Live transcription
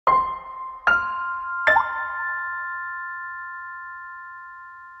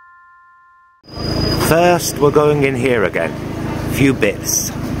First, we're going in here again. A few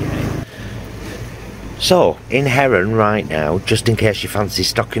bits. So, in Heron right now, just in case you fancy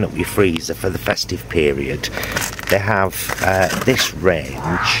stocking up your freezer for the festive period, they have this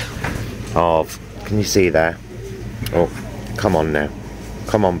range of, can you see there? Oh, come on now.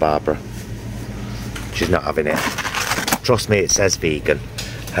 Come on, Barbara. She's not having it. Trust me, it says vegan.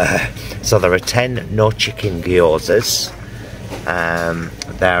 So there are 10 no chicken gyozas.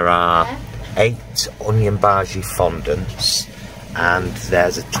 There are 8 onion bhaji fondants. And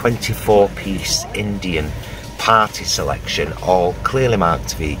there's a 24-piece Indian party selection, all clearly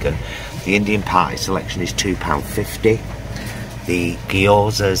marked vegan. The Indian party selection is £2.50. The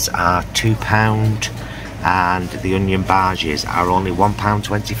gyozas are £2, and the onion bhajis are only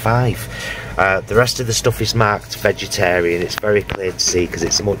 £1.25. The rest of the stuff is marked vegetarian. It's very clear to see because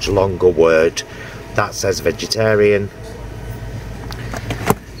it's a much longer word. That says vegetarian,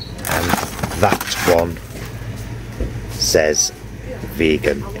 and that one says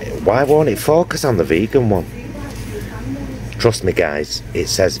vegan. Why won't it focus on the vegan one? Trust me guys, it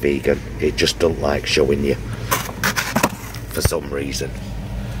says vegan. It just doesn't like showing you for some reason.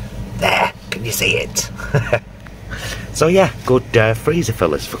 There, can you see it? So yeah, good freezer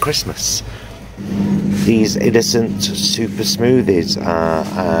fillers for Christmas. These innocent super smoothies are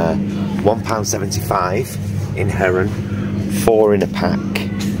 £1.75 in Heron, 4 in a pack.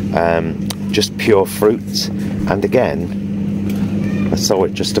 Just pure fruit, and again, I saw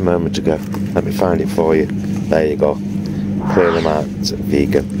it just a moment ago. Let me find it for you. There you go. Clearly marked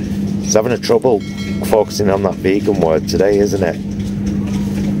vegan. It's having a trouble focusing on that vegan word today, isn't it?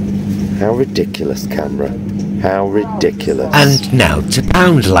 How ridiculous, camera. How ridiculous. And now to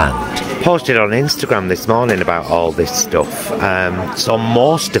Poundland. Posted on Instagram this morning about all this stuff. So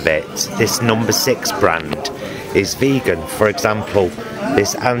most of it, this number 6 brand, is vegan. For example,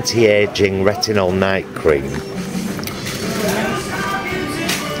 this anti-aging retinol night cream.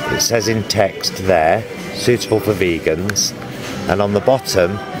 It says in text there, suitable for vegans, and on the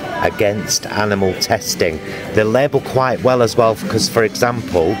bottom, against animal testing. They label quite well as well, because for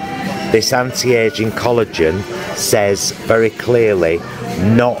example, this anti-aging collagen says very clearly,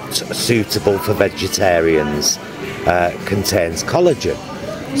 not suitable for vegetarians, contains collagen.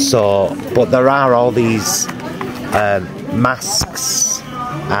 So, but there are all these masks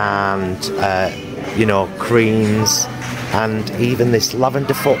and you know, creams, and even this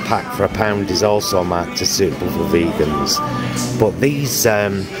lavender foot pack for £1 is also marked as suitable for vegans. But these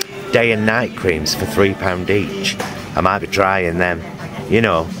day and night creams for £3 each, I might be trying them. You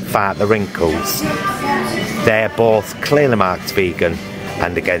know, fight the wrinkles. They're both clearly marked vegan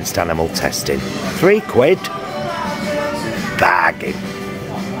and against animal testing. £3. Bargain.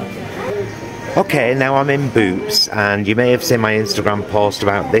 Okay, now I'm in Boots, and you may have seen my Instagram post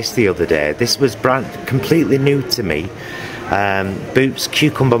about this the other day. This was completely new to me. Boots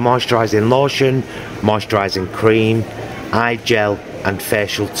Cucumber Moisturising Lotion, Moisturising Cream, Eye Gel and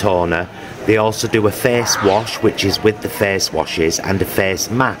Facial Toner. They also do a face wash, which is with the face washes, and a face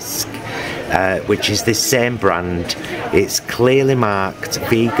mask, which is this same brand. It's clearly marked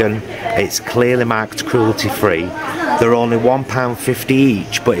vegan, it's clearly marked cruelty free. They're only £1.50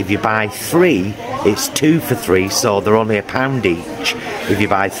 each, but if you buy 3, it's 2 for 3, so they're only £1 each. If you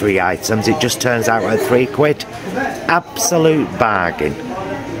buy 3 items, it just turns out at £3. Absolute bargain.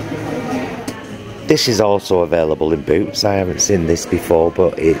 This is also available in Boots. I haven't seen this before,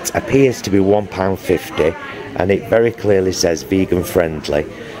 but it appears to be £1.50, and it very clearly says vegan friendly,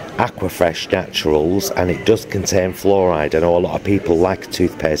 Aquafresh Naturals, and it does contain fluoride. I know a lot of people like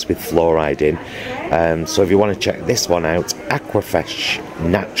toothpaste with fluoride in, so if you want to check this one out, Aquafresh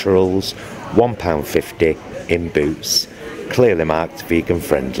Naturals, £1.50 in Boots, clearly marked vegan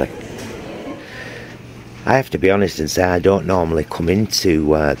friendly. I have to be honest and say I don't normally come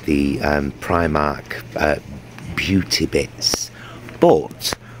into the Primark beauty bits,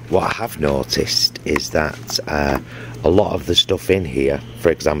 but what I have noticed is that a lot of the stuff in here, for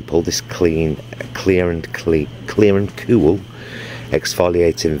example, this clear and cool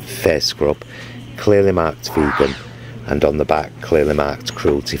exfoliating face scrub, clearly marked vegan, and on the back clearly marked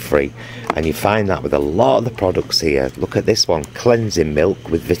cruelty free. And you find that with a lot of the products here. Look at this one, cleansing milk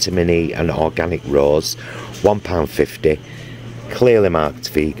with vitamin E and organic rose, £1.50, clearly marked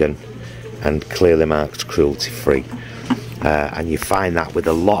vegan and clearly marked cruelty free. And you find that with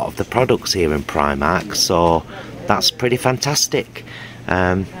a lot of the products here in Primark, so that's pretty fantastic.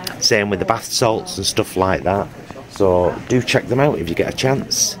 Same with the bath salts and stuff like that, so do check them out if you get a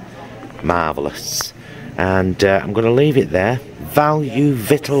chance. Marvellous. And I'm going to leave it there. Value,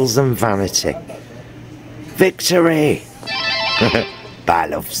 Vittles and Vanity. Victory! Bye,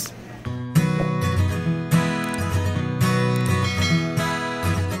 loves.